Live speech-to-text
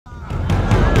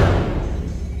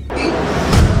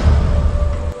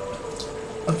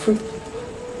free.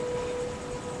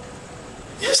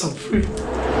 Yes, I'm free.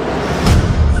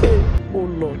 Hey, oh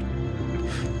Lord.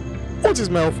 What is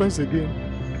my offense again?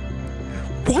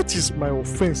 What is my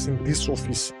offense in this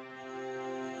office?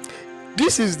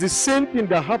 This is the same thing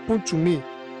that happened to me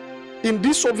in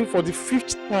this office for the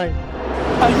 5th time.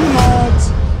 Are you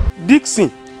not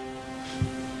Dixon?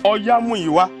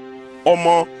 Oyamuyiwa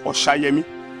Omo Oshayemi?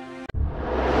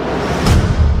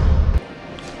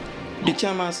 The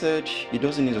chairman said he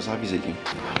doesn't need your service again.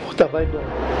 What have I done?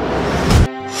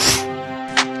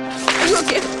 Are you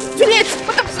okay? Juliet!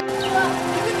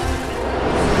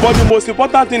 But the most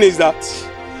important thing is that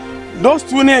those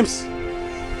 2 names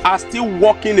are still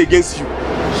working against you.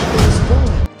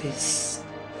 This.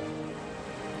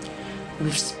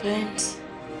 We've spent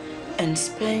and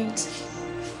spent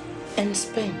and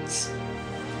spent.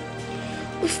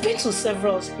 We've been to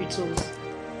several hospitals.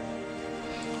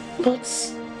 But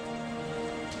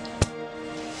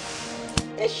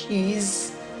there she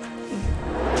is.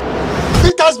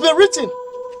 It has been written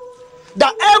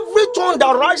that every tongue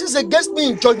that rises against me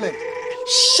in judgment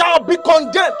shall be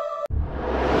condemned.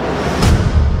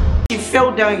 She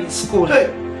fell down in school. Hey.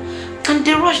 And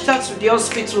they rushed her to the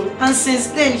hospital. And since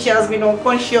then she has been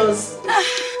unconscious.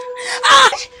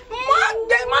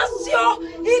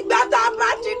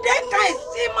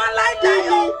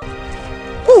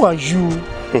 Who are you?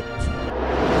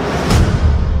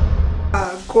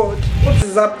 Ah, God, what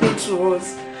is happening to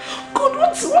us? God,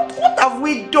 what have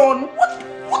we done?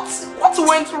 What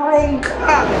went wrong?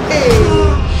 Ah, hey.